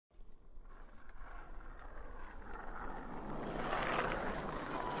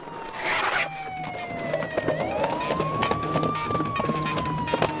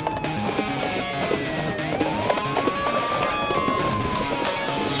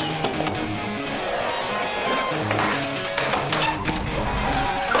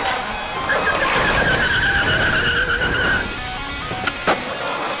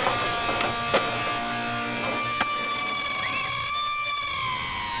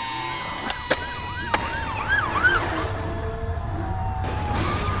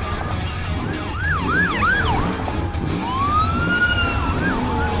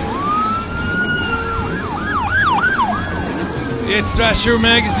It's Thrasher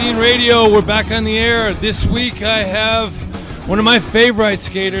Magazine Radio. We're back on the air. This week I have one of my favorite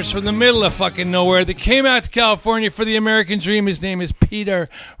skaters from the middle of fucking nowhere that came out to California for the American dream. His name is Peter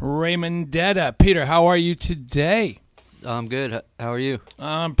Raimondetta. Peter, how are you today? I'm good. How are you?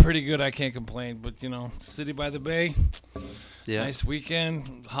 I'm pretty good. I can't complain. But, you know, City by the Bay, Yeah. nice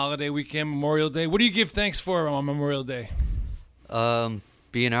weekend, holiday weekend, Memorial Day. What do you give thanks for on Memorial Day?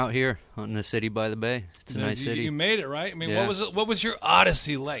 Being out here in the City by the Bay. It's a nice city. You made it, right? I mean, Yeah. what was your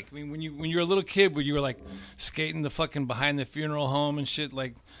odyssey like? I mean, when you were a little kid, when you were like skating the fucking behind the funeral home and shit,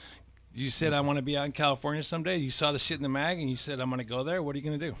 like you said, I want to be out in California someday. You saw the shit in the mag and you said, I'm gonna go there. What are you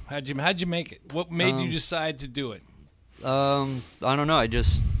gonna do? How'd you make it? What made you decide to do it? I don't know. I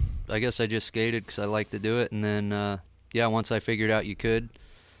guess I just skated because I like to do it, and then once I figured out you could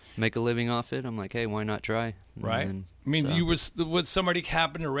make a living off it, I'm like, hey, why not try? Right. And I mean, so- would somebody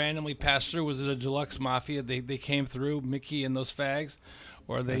happen to randomly pass through? Was it a Deluxe Mafia? They came through, Mickey and those fags,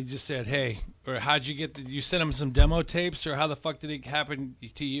 or they just said, hey, or how'd you get? You sent them some demo tapes, or how the fuck did it happen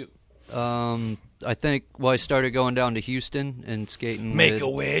to you? I think I started going down to Houston and skating. Make a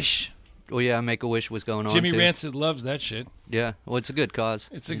Wish. Well, yeah, Make a Wish was going on. Jimmy too. Rancid loves that shit. Yeah. Well, it's a good cause.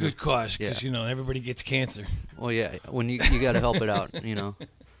 It's a good cause because Yeah. you know everybody gets cancer. Well, yeah, when you got to help it out, you know.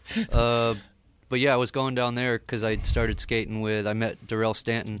 But yeah, I was going down there because I started skating I met Darrell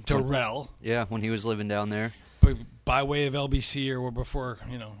Stanton. Darrell, Yeah, when he was living down there. by way of LBC or before,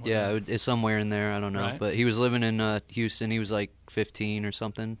 you know. Yeah, it's somewhere in there. I don't know. Right. But he was living in Houston. He was like 15 or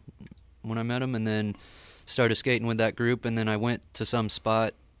something when I met him, and then started skating with that group. And then I went to some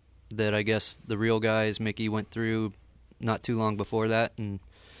spot that I guess the real guys, Mickey, went through not too long before that and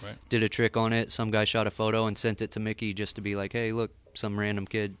Right. did a trick on it. Some guy shot a photo and sent it to Mickey just to be like, hey, look, some random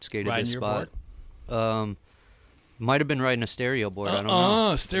kid skated Riding this your spot. Might have been riding a stereo board. I don't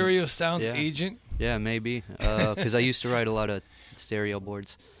know. Stereo Sounds Yeah. agent. Yeah, maybe. Because I used to ride a lot of stereo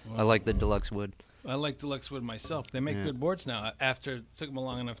boards. I like the Deluxe Wood. I like Deluxe Wood myself. They make Yeah. good boards now. After it took them a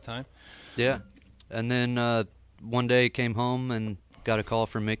long enough time. Yeah. And then one day came home and got a call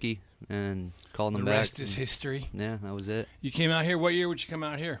from Mickey and called him The back. rest is history. Yeah, that was it. You came out here. What year would you come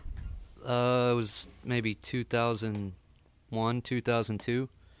out here? It was maybe 2001, 2002.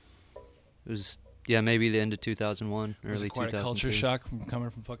 It was, maybe the end of 2001, Was early it quite 2002. a culture shock from coming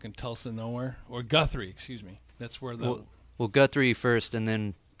from fucking Tulsa nowhere? Or Guthrie, excuse me. That's where the Well, Guthrie first, and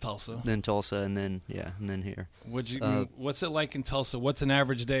then Tulsa. Tulsa, and then here. What's it like in Tulsa? What's an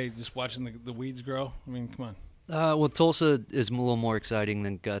average day just watching the weeds grow? I mean, come on. Well, Tulsa is a little more exciting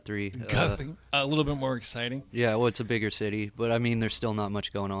than Guthrie. Guthrie, a little bit more exciting. Yeah, well, it's a bigger city, but I mean, there's still not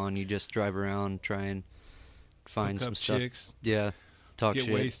much going on. You just drive around, try and find Hook some up stuff. chicks, Yeah, talk get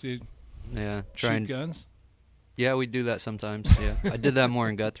shit. wasted, Yeah, shoot guns. Yeah, we do that sometimes. Yeah, I did that more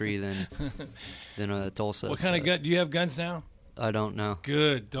in Guthrie than Tulsa. What kind of gun? Do you have guns now? I don't know.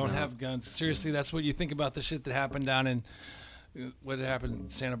 Good. Don't No. have guns. Seriously, that's what you think about the shit that happened down in what happened in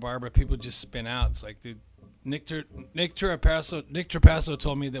Santa Barbara. People just spin out. It's like, dude, Nick Trapasso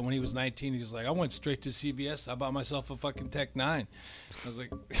told me that when he was 19, he was like, I went straight to CVS. I bought myself a fucking Tech 9. I was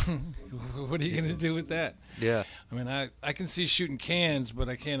like, what are you going to do with that? Yeah, I mean, I can see shooting cans, but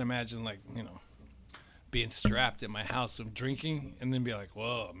I can't imagine, like, you know, being strapped at my house and drinking and then be like,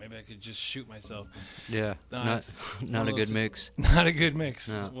 whoa, maybe I could just shoot myself. yeah, No, not it's not one a of good those- mix. Not a good mix.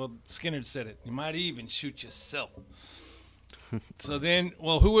 No. Well, Skinner said it. You might even shoot yourself. So then,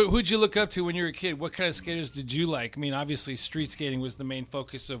 well, who'd you look up to when you were a kid? What kind of skaters did you like? I mean, obviously, street skating was the main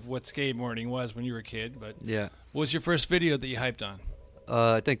focus of what skateboarding was when you were a kid. But Yeah, what was your first video that you hyped on?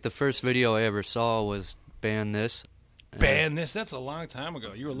 I think the first video I ever saw was Ban This. Ban This. That's a long time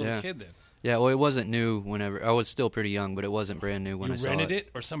ago. You were a little Yeah. kid then. Yeah, well, it wasn't new whenever. I was still pretty young, but it wasn't brand new when You I saw rented it.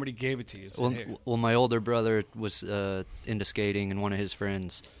 it, or somebody gave it to you? And said, Well, "Here." well, my older brother was into skating, and one of his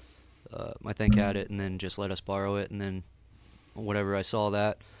friends, I think, had it, and then just let us borrow it. And then, whatever I saw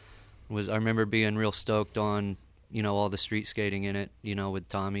that I remember being real stoked on, you know, all the street skating in it. You know, with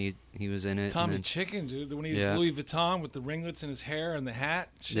Tommy, he was in it. Tommy and then, Chicken, dude. When he was Yeah. Louis Vuitton with the ringlets in his hair and the hat,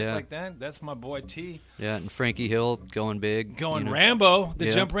 shit Yeah. like that. That's my boy T. yeah, and Frankie Hill going big, Going you know. Rambo, the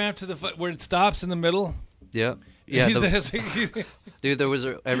Yeah. jump ramp to the where it stops in the middle. Yeah, yeah. Dude, there was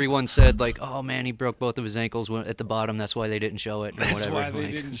everyone said like, oh man, he broke both of his ankles at the bottom. That's why they didn't show it. Or That's whatever. why they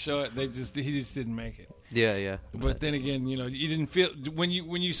Like, didn't show it. He just didn't make it. Yeah, yeah. But then again, you know, you didn't feel when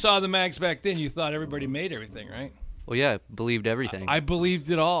you saw the mags back then, you thought everybody made everything, right? Well, yeah, believed everything. I believed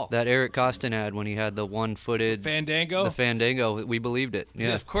it all. That Eric Costin ad when he had the one-footed Fandango. the Fandango, we believed it.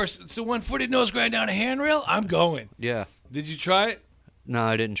 Yeah, Of course, it's a one-footed nose grind down a handrail. I'm going. yeah. Did you try it? No,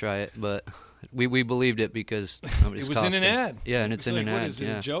 I didn't try it, but we believed it because It was in an ad. Yeah, and it's in like, an what ad. is it,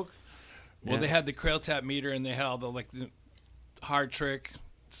 yeah. a joke? Well, Yeah. they had the Krail Tap meter, and they had all the Hard Trick,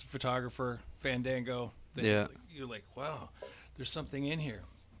 photographer, Fandango. Yeah. You're like, wow, there's something in here.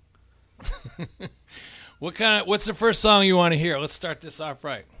 What's the first song you want to hear? Let's start this off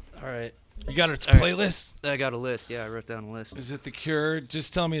right. All right. You got a All right. playlist? I got a list. Yeah, I wrote down a list. Is it The Cure?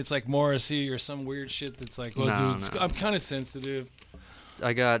 Just tell me it's like Morrissey or some weird shit that's like, well, No, dude, no. I'm kind of sensitive.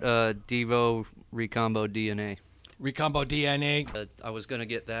 I got Devo Recombo DNA. Recombo DNA. I was gonna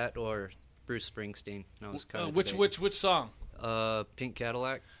get that or Bruce Springsteen. I was kind of Which song? Pink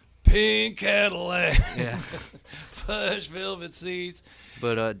Cadillac. Pink Cadillac. Yeah. Plush velvet seats.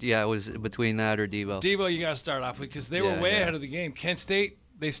 But yeah, it was between that or Devo. Devo, you got to start off with because they were Yeah, way yeah. ahead of the game. Kent State,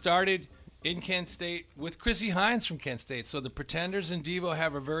 they started in Kent State with Chrissy Hines from Kent State. So the Pretenders and Devo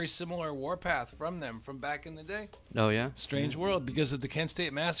have a very similar warpath from them from back in the day. Oh yeah. Strange world. Because of the Kent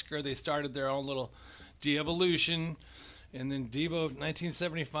State massacre, they started their own little de-evolution. And then Devo,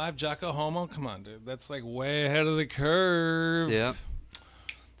 1975, Jocko Homo. Come on, dude. That's like way ahead of the curve. Yeah.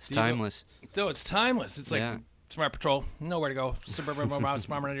 It's Devo- timeless. No, it's timeless. It's like Yeah. Smart Patrol, nowhere to go. Suburban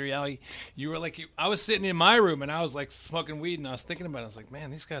Smart Reality. You were like, I was sitting in my room and I was like smoking weed and I was thinking about it. I was like,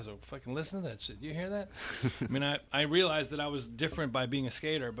 man, these guys are fucking listening to that shit. You hear that? I mean, I realized that I was different by being a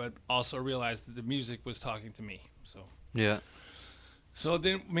skater, but also realized that the music was talking to me. Yeah. So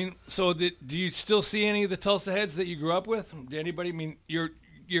then, I mean, do you still see any of the Tulsa heads that you grew up with? Did anybody? I mean, your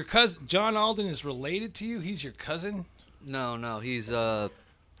cousin John Alden is related to you. He's your cousin. No, he's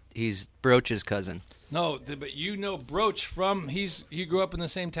Broach's cousin. No, but you know Broach from he grew up in the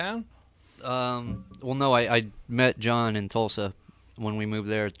same town. Well, no, I met John in Tulsa when we moved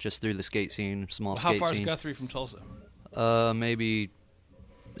there, just through the skate scene, small How skate far is scene. Guthrie from Tulsa? Maybe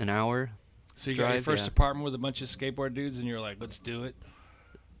an hour. So you got your drive, first yeah. apartment with a bunch of skateboard dudes, and you're like, let's do it.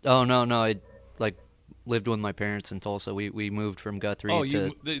 Oh no, I like lived with my parents in Tulsa. We moved from Guthrie Oh,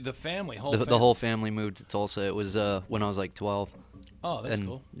 to the family, the whole family moved to Tulsa. It was when I was like 12. Oh, that's and,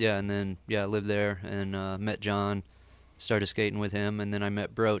 cool. Yeah, and then I lived there and met John, started skating with him, and then I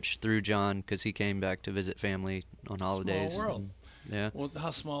met Broach through John because he came back to visit family on holidays. Small world. And, yeah. Well, how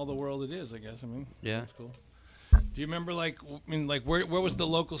small the world it is, I guess. I mean, Yeah. that's cool. Do you remember, like, where was the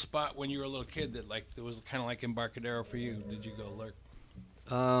local spot when you were a little kid that, like, it was kind of like Embarcadero for you? Did you go lurk?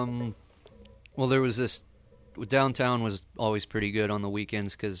 Well, there was this. Downtown was always pretty good on the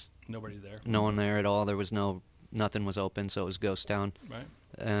weekends because Nobody's there. no one there at all. There was nothing was open, so it was ghost town. Right.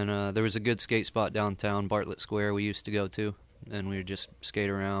 And there was a good skate spot downtown, Bartlett Square, we used to go to, and we would just skate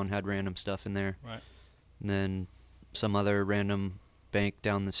around, had random stuff in there. Right. And then some other random bank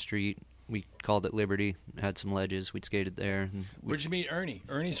down the street. We called it Liberty. Had some ledges. We'd skated there. And Where'd you meet Ernie?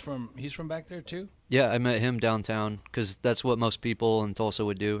 He's from back there too? yeah, I met him downtown because that's what most people in Tulsa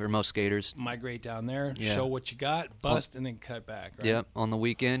would do, or most skaters. Migrate down there, Yeah. show what you got, bust, and then cut back. Right? Yeah, on the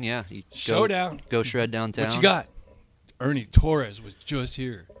weekend, yeah. You Showdown. Go shred downtown. What you got? Ernie Torres was just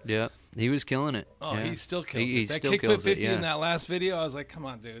here. Yeah, he was killing it. Oh, yeah. he still kills He it. That still kickflip kills 50 it, yeah. in that last video, I was like, come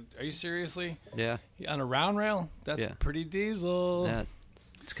on, dude. Are you seriously? Yeah, On a round rail? That's Yeah. pretty diesel. yeah.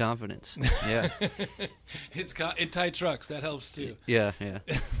 It's confidence. Yeah, It's in tight trucks. That helps too. yeah.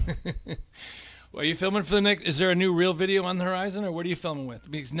 Well, are you filming for the next? Is there a new real video on the horizon, or what are you filming with?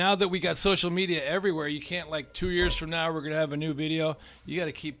 Because now that we got social media everywhere, you can't, like, 2 years from now we're gonna have a new video. You got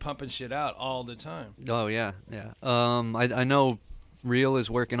to keep pumping shit out all the time. Oh yeah. I know Real is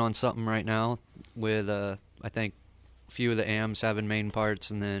working on something right now with I think a few of the AMs having main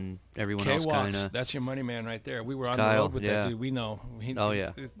parts, and then everyone else kind K-Walks, of. that's your money man right there. We were on the Kyle, road with yeah. that dude. We know. Oh,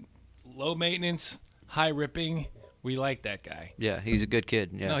 yeah. Low maintenance, high ripping. We like that guy. Yeah, he's a good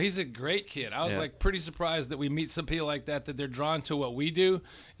kid. Yeah. No, he's a great kid. I was Yeah. like pretty surprised that we meet some people like that they're drawn to what we do.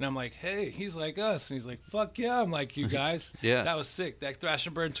 And I'm like, hey, he's like us. And he's like, fuck yeah, I'm like you guys. Yeah. That was sick. That Thrash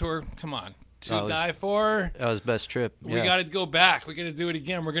and Burn tour, come on. To That was- die for. That was best trip. We Yeah. got to go back. We got to do it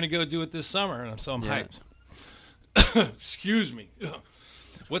again. We're going to go do it this summer. And so I'm Yeah. hyped. Excuse me.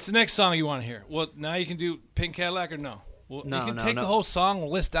 What's the next song you want to hear? Well, now you can do Pink Cadillac or no? Well, No, you can no, take no. the whole song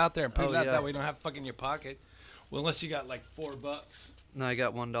list out there and put Oh, it out yeah. that way you don't have it fucking in your pocket. Well, unless you got like $4. No, I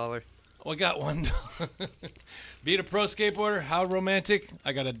got $1. Oh, I got one. Being a pro skateboarder, how romantic?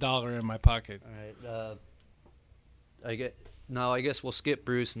 I got $1 in my pocket. All right. I guess we'll skip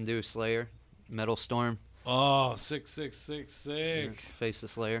Bruce and do Slayer, Metal Storm. Oh, sick. Face the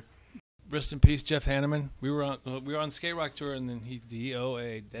Slayer. Rest in peace, Jeff Hanneman. We were on Skate Rock tour, and then he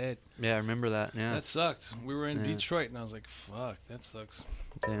DOA dead. Yeah, I remember that. Yeah. That sucked. We were in Yeah. Detroit, and I was like, fuck, that sucks.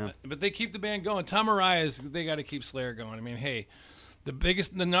 Damn. But they keep the band going. Tom Mariah, they got to keep Slayer going. I mean, hey, the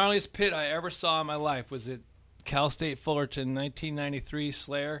gnarliest pit I ever saw in my life was at Cal State Fullerton, 1993,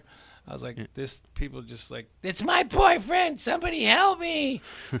 Slayer. I was like, people just like, it's my boyfriend, somebody help me.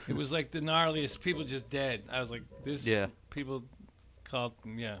 It was like the gnarliest, people just dead. I was like, Yeah. people, called,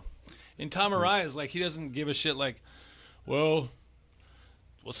 yeah. And Tom Araya is like, he doesn't give a shit like, well,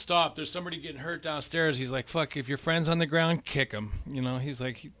 stop. There's somebody getting hurt downstairs. He's like, fuck, if your friend's on the ground, kick him. You know, he's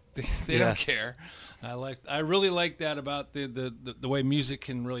like, they don't care. I really like that about the way music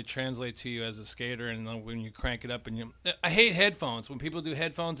can really translate to you as a skater, and when you crank it up and I hate headphones when people do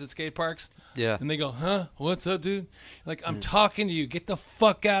headphones at skate parks. Yeah. And they go, huh? What's up, dude? Like, I'm talking to you. Get the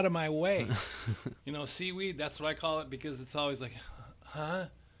fuck out of my way. You know, seaweed. That's what I call it because it's always like, huh?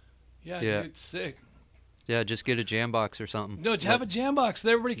 Yeah. Dude, sick. Yeah, just get a jam box or something. No, just have a jam box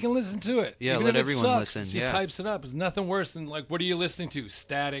that everybody can listen to it. Yeah, even let if it everyone sucks, listen. It just hypes it up. It's nothing worse than like, what are you listening to?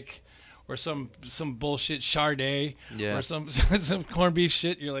 Static, or some bullshit Sade, or some corned beef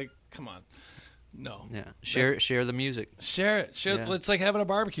shit. You're like, come on, no. Yeah, share the music. Share it. Yeah. It's like having a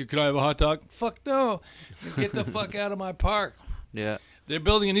barbecue. Can I have a hot dog? Fuck no. Get the fuck out of my park. Yeah. They're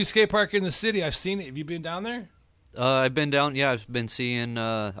building a new skate park in the city. I've seen it. Have you been down there? I've been down. Yeah, I've been seeing.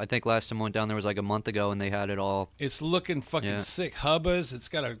 I think last time I went down there was like a month ago, and they had it all. It's looking fucking sick. Hubbas. It's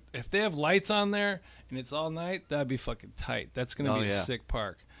got if they have lights on there and it's all night, that'd be fucking tight. That's gonna be a sick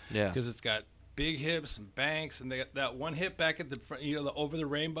park. Yeah, because it's got big hips and banks, and they got that one hip back at the front. You know, the over the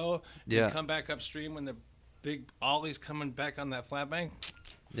rainbow. Yeah. You come back upstream when the big ollies coming back on that flat bank.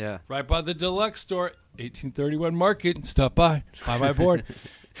 Yeah. Right by the Deluxe store, 1831 Market. Stop by. Buy my board.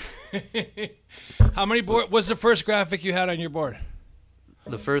 How many board? What's the first graphic you had on your board?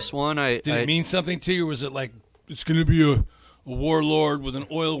 The first one, did it mean something to you? Or was it like it's going to be a warlord with an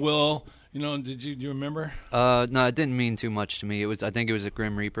oil well? You know, do you remember? No, it didn't mean too much to me. I think it was a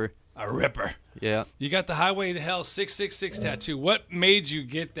Grim Reaper. A Ripper. Yeah. You got the Highway to Hell 666 tattoo. What made you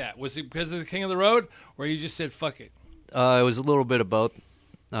get that? Was it because of the King of the Road, or you just said fuck it? It was a little bit of both.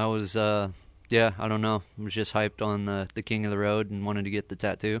 I was. Yeah, I don't know. I was just hyped on the King of the Road and wanted to get the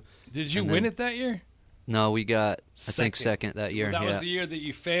tattoo. Did you win it that year? No, we got, I think, second that year. Well, that was the year that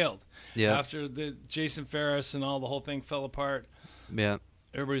you failed. Yeah. After the Jason Ferris and all the whole thing fell apart. Yeah.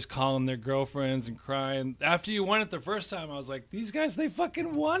 Everybody's calling their girlfriends and crying. After you won it the first time, I was like, these guys, they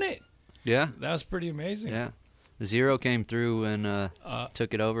fucking won it. Yeah. That was pretty amazing. Yeah. Zero came through and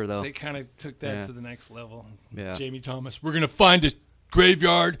took it over, though. They kind of took that to the next level. Yeah. Jamie Thomas, we're going to find a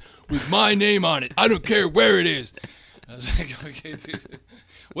graveyard with my name on it. I don't care where it is. I was like, okay, dude.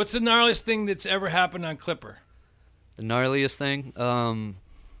 What's the gnarliest thing that's ever happened on Clipper? The gnarliest thing?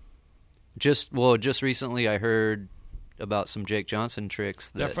 Just recently I heard about some Jake Johnson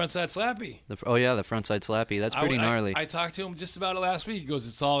tricks. That frontside slappy. The frontside slappy. That's pretty gnarly. I talked to him just about it last week. He goes,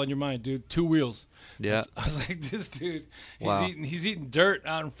 it's all in your mind, dude. 2 wheels. Yeah. I was like, this dude, wow. he's eating dirt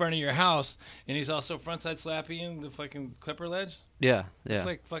out in front of your house, and he's also frontside slappy in the fucking Clipper ledge. Yeah. It's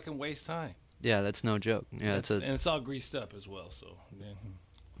like fucking waist high. Yeah, that's no joke. Yeah, and it's all greased up as well. So.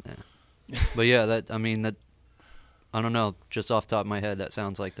 Yeah. But yeah, I don't know. Just off the top of my head, that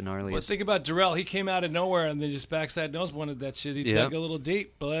sounds like the gnarliest. Well, think about Darrell. He came out of nowhere and then just backside nose wanted that shit. He dug a little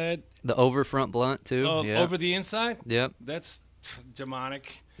deep, bled. The over front blunt too. Over the inside. Yep. That's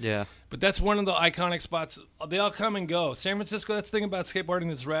demonic. Yeah. But that's one of the iconic spots. They all come and go. San Francisco. That's the thing about skateboarding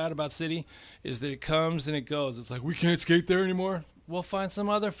that's rad about city is that it comes and it goes. It's like we can't skate there anymore. We'll find some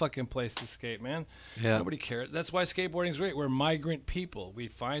other fucking place to skate, man. Yeah. Nobody cares. That's why skateboarding's great. We're migrant people. We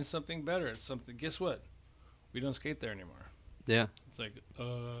find something better. It's something. Guess what? We don't skate there anymore. Yeah. It's like,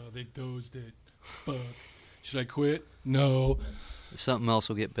 they dozed it. Fuck. Should I quit? No. Something else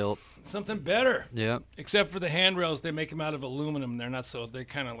will get built. Something better. Yeah. Except for the handrails, they make them out of aluminum. They're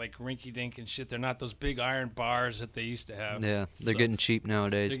kind of like rinky-dink and shit. They're not those big iron bars that they used to have. Yeah. They're getting cheap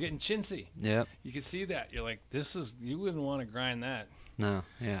nowadays. They're getting chintzy. Yeah. You can see that. You're like, you wouldn't want to grind that. No.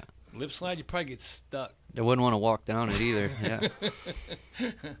 Yeah. Lip slide, you probably get stuck. I wouldn't want to walk down it either. Yeah.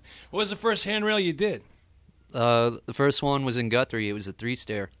 What was the first handrail you did? The first one was in Guthrie. It was a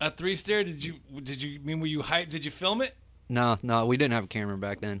 3-stair. A 3-stair? Were you hyped? Did you film it? No, we didn't have a camera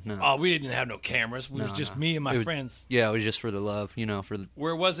back then. No. Oh, we didn't have no cameras. It was just me and my friends. Yeah, it was just for the love,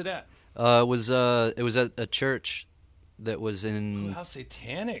 Where was it at? It was at a church that was in. Ooh, how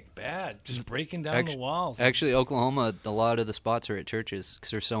satanic! Bad, just breaking down the walls. Actually, Oklahoma, a lot of the spots are at churches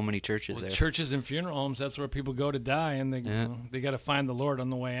because there's so many churches there. Churches and funeral homes. That's where people go to die, and they got to find the Lord on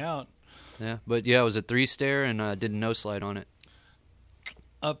the way out. Yeah, but yeah, it was a 3-stair, and I did a no slide on it.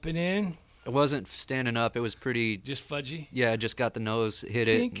 Up and in. It wasn't standing up. It was pretty... Just fudgy? Yeah, I just got the nose, hit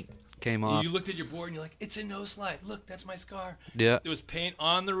it, came off. You looked at your board, and you're like, it's a no slide. Look, that's my scar. Yeah. There was paint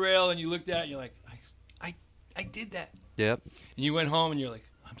on the rail, and you looked at it, and you're like, I did that. Yep. And you went home, and you're like,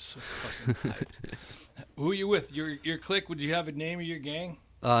 I'm so fucking hyped. Who are you with? Your clique? Would you have a name of your gang?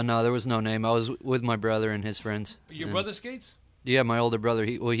 No, there was no name. I was with my brother and his friends. Your brother skates? Yeah, my older brother.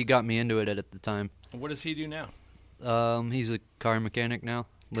 He got me into it at the time. And what does he do now? He's a car mechanic now.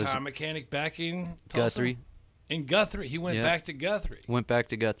 Lives Car mechanic back in Tulsa? Guthrie. In Guthrie. He went Yeah. back to Guthrie. Went back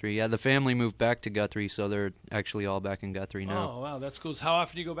to Guthrie. Yeah, the family moved back to Guthrie, so they're actually all back in Guthrie now. Oh, wow. That's cool. So how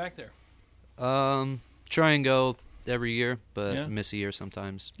often do you go back there? Try and go every year, but Yeah. miss a year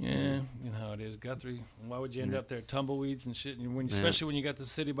sometimes. Yeah, you know how it is. Guthrie, why would you end Yeah. up there? Tumbleweeds and shit. And Yeah. especially when you got the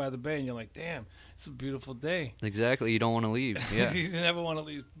city by the bay and you're like, damn, it's a beautiful day. Exactly. You don't want to leave. Yeah. You never want to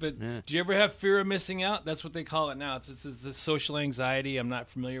leave. But Yeah. do you ever have fear of missing out? That's what they call it now. It's this social anxiety I'm not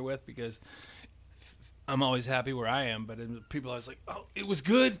familiar with because I'm always happy where I am. But people are always like, oh, it was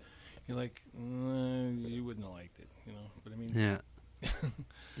good. You're like, you wouldn't have liked it, you know. But I mean, Yeah.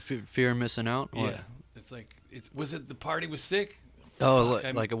 Fear of missing out? What? yeah. It's like, was it the party was sick? Oh,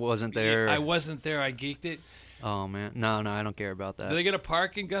 Fuck, like it wasn't there. I wasn't there. I geeked it. Oh man, no, I don't care about that. Do they get a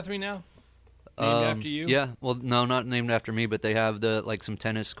park in Guthrie now? Named after you? Yeah. Well, no, not named after me, but they have some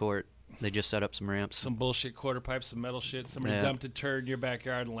tennis court. They just set up some ramps. Some bullshit quarter pipes, some metal shit. Somebody Yeah. dumped a turd in your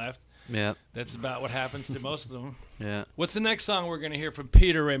backyard and left. Yeah. That's about what happens to most of them. Yeah. What's the next song we're going to hear from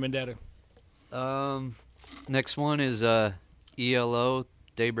Peter Raymondetta? Next one is ELO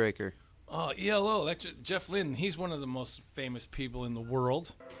Daybreaker. Oh, ELO. That's Jeff Lynne. He's one of the most famous people in the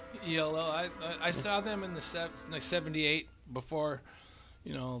world. ELO. I saw them in the 78 before,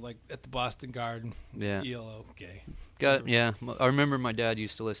 you know, like at the Boston Garden. Yeah. ELO. Gay. Yeah. I remember my dad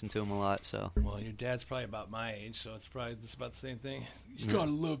used to listen to him a lot. So. Well, your dad's probably about my age, so it's about the same thing. You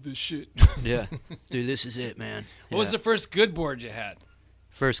gotta love this shit. Yeah. Dude, this is it, man. What was the first good board you had?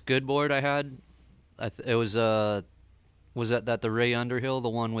 First good board I had? It was that the Ray Underhill, the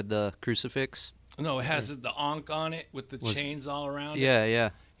one with the crucifix? No, it has the Ankh on it with the chains all around it. Yeah.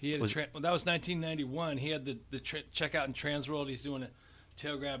 He had that was 1991. He had the checkout in Transworld. He's doing a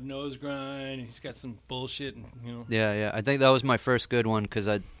tail grab nose grind. He's got some bullshit, and, you know. Yeah. I think that was my first good one because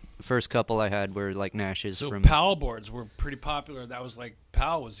the first couple I had were like Nash's. So from PAL boards were pretty popular. That was like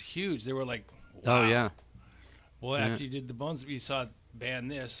PAL was huge. They were like, wow. Oh yeah. Well, Yeah. after you did the bones, you saw it ban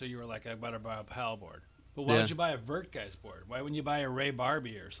this, so you were like, I better buy a PAL board. But why would you buy a Vert Guys board? Why wouldn't you buy a Ray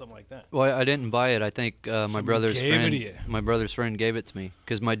Barbie or something like that? Well, I didn't buy it. I think my Somebody brother's gave it friend. to you. My brother's friend gave it to me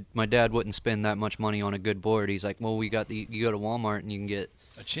because my dad wouldn't spend that much money on a good board. He's like, well, you go to Walmart and you can get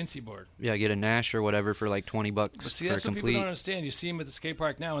A chintzy board. get a Nash or whatever for like $20 But see, for a that's what people complete. don't understand. You see them at the skate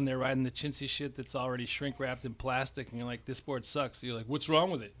park now, and they're riding the chintzy shit that's already shrink wrapped in plastic, and you're like, this board sucks. So you're like, what's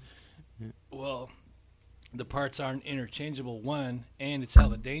wrong with it? Yeah. Well, the parts aren't interchangeable, one, and it's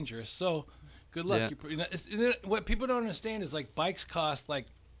hella dangerous. So good luck. Yeah. What people don't understand is like bikes cost like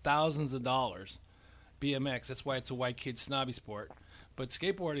thousands of dollars. BMX, that's why it's a white kid snobby sport. But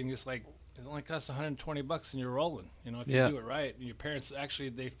skateboarding is like, it only costs $120 and you're rolling. You know, if you do it right, and your parents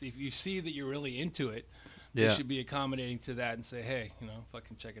actually, if you see that you're really into it, they should be accommodating to that and say, hey, you know,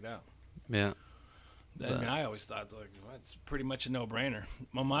 fucking check it out. Yeah. I mean, I always thought, like, well, it's pretty much a no-brainer.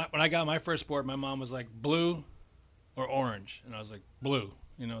 When I got my first board, my mom was like, blue or orange, and I was like, blue.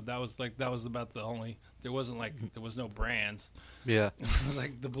 You know, that was about the only. There was no brands. Yeah. It was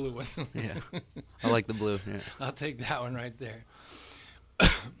like the blue one. Yeah. I like the blue. Yeah. I'll take that one right there.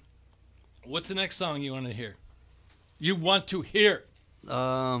 What's the next song you want to hear? You want to hear?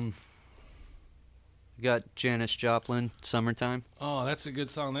 You got Janis Joplin, "Summertime." Oh, that's a good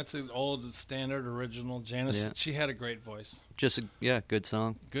song. That's an old standard original. Janis, Yeah. she had a great voice. Just good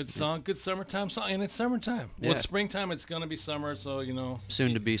song. Good song, good summertime song, and it's summertime. Well, Yeah. it's springtime. It's gonna be summer, so you know.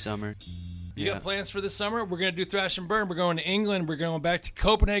 Soon to be summer. You Yeah. got plans for this summer? We're gonna do Thrash and Burn. We're going to England. We're going back to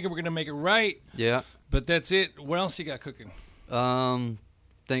Copenhagen. We're gonna make it right. Yeah. But that's it. What else you got cooking?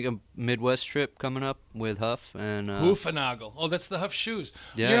 Think a Midwest trip coming up with Huff and Hoofenagel. Oh, that's the Huff shoes.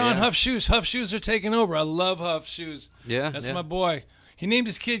 Yeah, You're on yeah. Huff shoes. Huff shoes are taking over. I love Huff shoes. Yeah, That's yeah. my boy. He named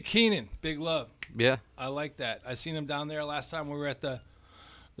his kid Keenan. Big love. Yeah. I like that. I seen him down there last time we were at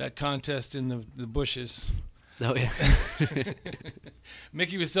that contest in the bushes. Oh yeah.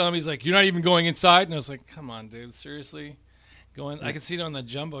 Mickey was telling me, he's like, you're not even going inside? And I was like, come on, dude. Seriously? I can see it on the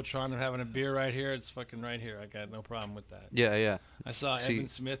Jumbotron. I'm having a beer right here. It's fucking right here. I got no problem with that. Yeah. I saw See- Evan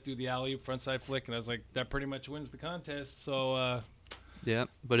Smith do the alley-oop frontside flick, and I was like, that pretty much wins the contest. So Yeah.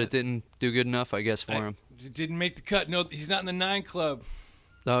 But it didn't do good enough, I guess, for him. It didn't make the cut. No, he's not in the 9 club.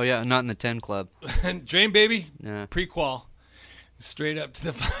 Oh yeah, not in the 10 club. Drain Baby, Yeah. pre-qual. Straight up to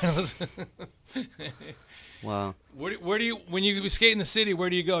the finals. Wow. Where do you, when you skate in the city, where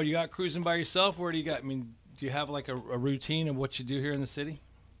do you go? You got cruising by yourself? Where do you got, I mean, do you have like a routine of what you do here in the city?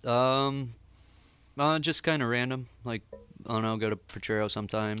 Just kind of random. Like, I don't know, go to Potrero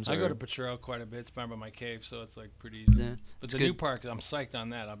sometimes. I or- go to Potrero quite a bit. It's by my cave, so it's like pretty easy. Yeah, But it's the good. new park, I'm psyched on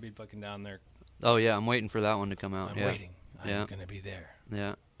that. I'll be fucking down there. Oh yeah, I'm waiting for that one to come out. I'm yeah. waiting. I'm Yeah. going to be there.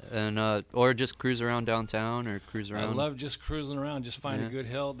 Yeah. And or just cruise around downtown or cruise around. I love just cruising around. Just find a Yeah. good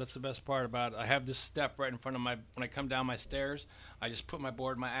hill. That's the best part about it. I have this step right in front of my. When I come down my stairs, I just put my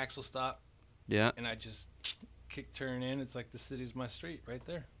board, my axle stop, Yeah, and I just kick turn in. It's like the city's my street right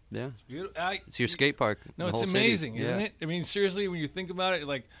there. yeah. It's beautiful. It's your skate park. No, the it's whole city. amazing, isn't Yeah. it? I mean, seriously, when you think about it,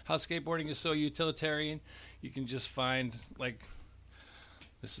 like how skateboarding is so utilitarian, you can just find like,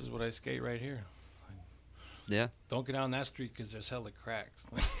 this is what I skate right here. Yeah. Don't go down that street because there's hella cracks.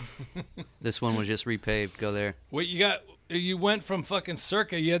 This one was just repaved. Go there. What you got? You went from fucking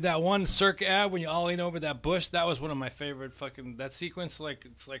Circa. You had that one Circa ad when you all in over that bush. That was one of my favorite fucking that sequence. Like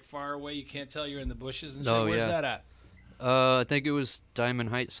it's like far away. You can't tell you're in the bushes and shit. Oh, Where's yeah. that at? I think it was Diamond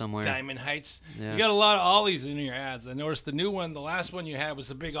Heights somewhere. Diamond Heights. Yeah. You got a lot of ollies in your ads. I noticed the new one. The last one you had was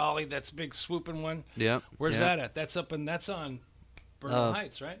a big ollie. That's a big swooping one. Yeah. Where's yeah. that at? That's up and that's on Bernal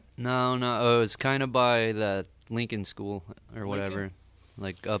Heights, right? No. Oh, it's kind of by the Lincoln School or whatever. Lincoln?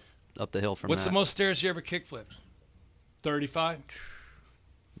 Like up the hill from What's that. the most stairs you ever kickflipped? 35.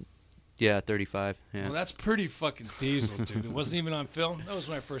 Yeah, 35. Yeah. Well, that's pretty fucking diesel, dude. It wasn't even on film. That was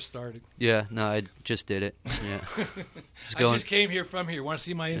when I first started. Yeah. No, I just did it. Yeah. I just came here from here. Want to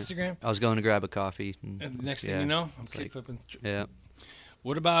see my Instagram? I was going to grab a coffee. And the next yeah, thing you know, I'm it's like- kickflipping. Yeah.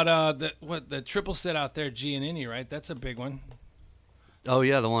 What about the triple set out there, Giannini, right? That's a big one. Oh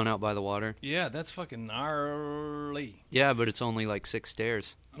yeah, the one out by the water. Yeah, that's fucking gnarly. Yeah, but it's only like 6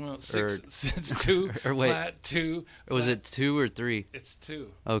 stairs. Well, it's 2 or wait. flat, 2. Or was flat. it 2 or 3? It's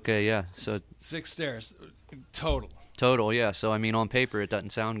 2. Okay, yeah. So 6 stairs total. total, yeah. So I mean, on paper, it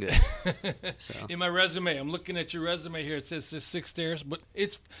doesn't sound good. So In my resume, I'm looking at your resume here. It says there's 6 stairs, but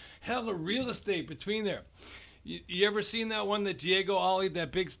it's hella real estate between there. You ever seen that one that Diego ollied,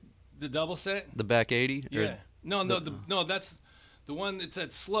 the double set? the back 80. Or- Yeah. No, that's the one that's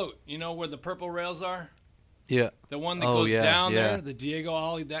at Sloat. You know where the purple rails are? Yeah. The one that Oh, goes yeah, down yeah. there, the Diego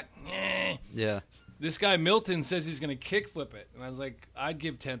ollie. That. Yeah. This guy Milton says he's going to kickflip it, and I was like, I'd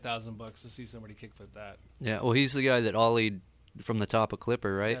give $10,000 to see somebody kickflip that. Yeah. Well, he's the guy that ollied from the top of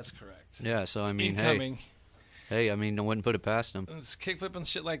Clipper, right? That's correct. Yeah. So I mean, Incoming. hey, I mean, I wouldn't put it past him. It's kickflipping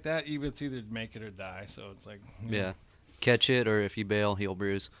shit like that. It's either make it or die. So it's like, Yeah. Catch it, or if you bail, he'll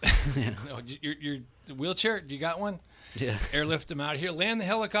bruise. Yeah. No, your wheelchair. Do you got one? Yeah. Airlift him out here. Land the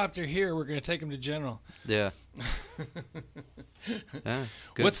helicopter here. We're going to take him to General. Yeah. Yeah.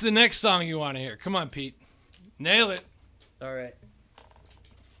 Good. What's the next song you want to hear? Come on, Pete. Nail it. All right.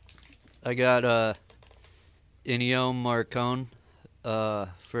 I got Ennio Morricone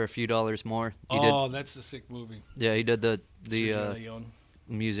for a few dollars more. He That's a sick movie. did, he did the Sergio Leone.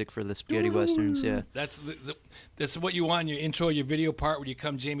 music for the spaghetti westerns. Yeah. That's what you want in your intro, your video part where you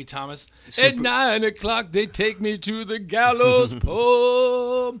come Jamie Thomas. At Super- 9 o'clock, they take me to the gallows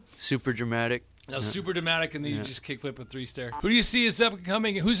pole. Super dramatic. That was super dramatic, and then you Yeah. just kickflip a 3-stair. Who do you see is up and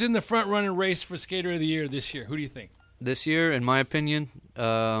coming? Who's in the front running race for Skater of the Year this year? Who do you think? This year, in my opinion,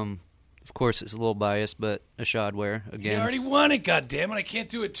 of course it's a little biased, but Ashad Ware He again. already won it, goddammit. I can't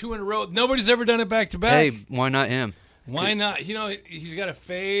do it 2 in a row. Nobody's ever done it back to back. Hey, why not him? Why not? You know, he's got a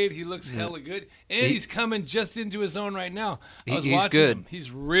fade. He looks hella good. And He- he's coming just into his own right now. I was He's watching good. him. He's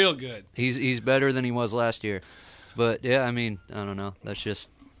real good. He's better than he was last year. But yeah, I mean, I don't know. That's just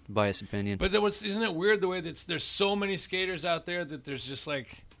biased opinion. But isn't it weird the way that there's so many skaters out there that there's just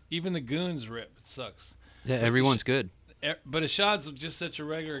like, even the goons rip. It sucks. Yeah, everyone's good. But Ashad's just such a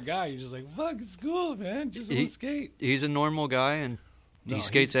regular guy. You're just like, fuck, it's cool, man. Just go skate. He's a normal guy, and No, he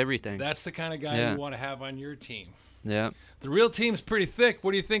skates everything. That's the kind of guy Yeah. you want to have on your team. Yeah. The real team's pretty thick.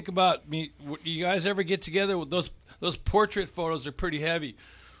 What do you think about me? You guys ever get together with those portrait photos? Are pretty heavy.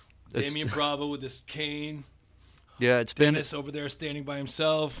 It's- Damian Bravo with his cane. Yeah, it's been. Dennis over there standing by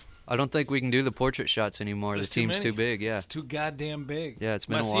himself. I don't think we can do the portrait shots anymore. There's the team's many. too big. Yeah. It's too goddamn big. Yeah, it's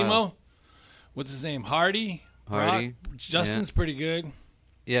been a Massimo, while. what's his name? Hardy. Hardy, Brock? Justin's pretty good.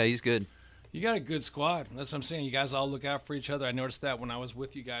 Yeah, he's good. You got a good squad. That's what I'm saying. You guys all look out for each other. I noticed that when I was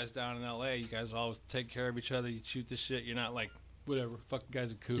with you guys down in L.A. You guys always take care of each other. You shoot the shit. You're not like, whatever, fucking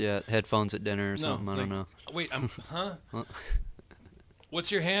guy's a kook. Yeah, headphones at dinner or No, something. I don't like- know. Wait, huh? Well- What's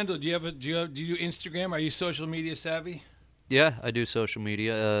your handle? Do you do Instagram? Are you social media savvy? Yeah, I do social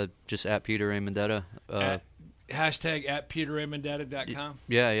media. Just at Peter Raymondetta. Hashtag at PeterRaymondetta.com.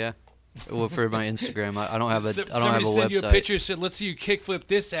 Yeah. Well, for my Instagram, I don't have a. I don't have Somebody a send you a website. picture and said, "Let's see you kickflip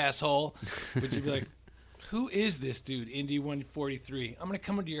this asshole." Would you be like, "Who is this dude, Indy 143? I'm gonna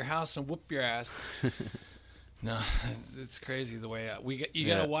come into your house and whoop your ass." No, it's crazy the way you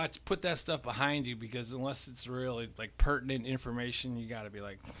Yeah. gotta put that stuff behind you, because unless it's really like pertinent information, you gotta be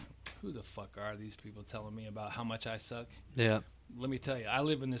like, "Who the fuck are these people telling me about how much I suck?" Yeah. Let me tell you, I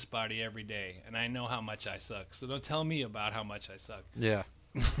live in this body every day, and I know how much I suck. So don't tell me about how much I suck. Yeah.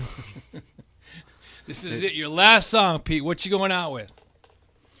 This is it. Your last song, Pete. What you going out with?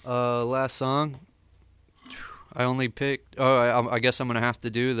 Last song. I only picked. Oh, I guess I'm gonna have to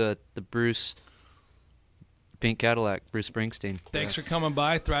do the Bruce Pink Cadillac, Bruce Springsteen. Thanks for coming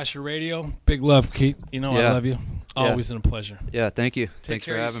by, Thrasher Radio. Big love, Keith. You know I love you. Always a pleasure. Yeah, thank you. Take Thanks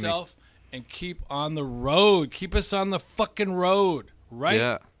care for of having yourself and keep on the road. Keep us on the fucking road, right?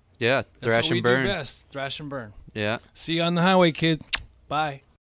 me. Yeah. That's Thrash what we and burn. do best. Thrash and burn. Yeah. See you on the highway, kids. Bye.